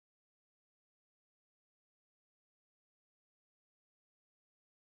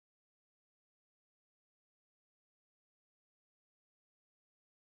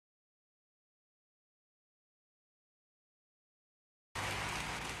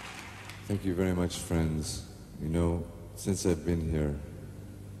Thank you very much, friends. You know, since I've been here,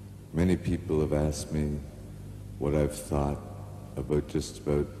 many people have asked me what I've thought about just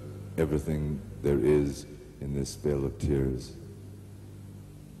about everything there is in this vale of tears.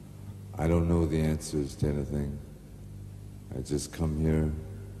 I don't know the answers to anything. I just come here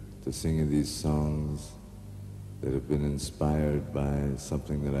to sing you these songs that have been inspired by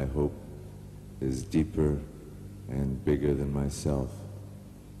something that I hope is deeper and bigger than myself.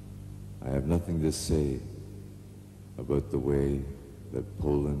 I have nothing to say about the way that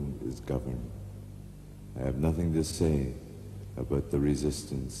Poland is governed. I have nothing to say about the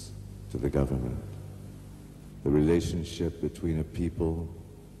resistance to the government. The relationship between a people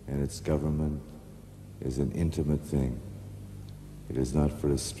and its government is an intimate thing. It is not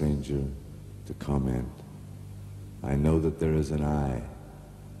for a stranger to comment. I know that there is an eye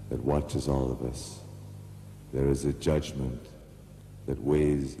that watches all of us. There is a judgment that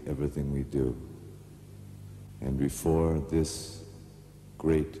weighs everything we do. And before this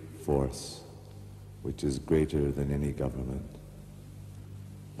great force, which is greater than any government,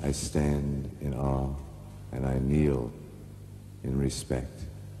 I stand in awe and I kneel in respect.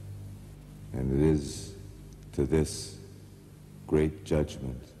 And it is to this great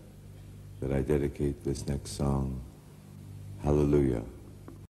judgment that I dedicate this next song, Hallelujah.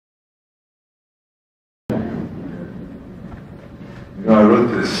 You know, I wrote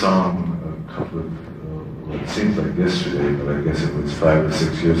this song a couple of, well, it seems like yesterday, but I guess it was 5 or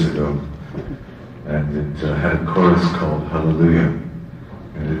 6 years ago. And it had a chorus called Hallelujah.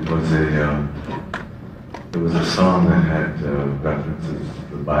 And it was a song that had references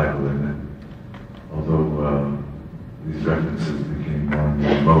to the Bible in it. Although these references became more and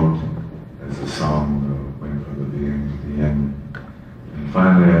more remote as the song went from the beginning to the end. And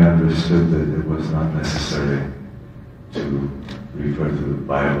finally I understood that it was not necessary to refer to the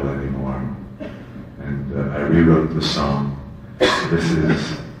Bible anymore. And I rewrote the song. This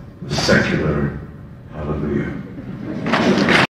is the secular Hallelujah.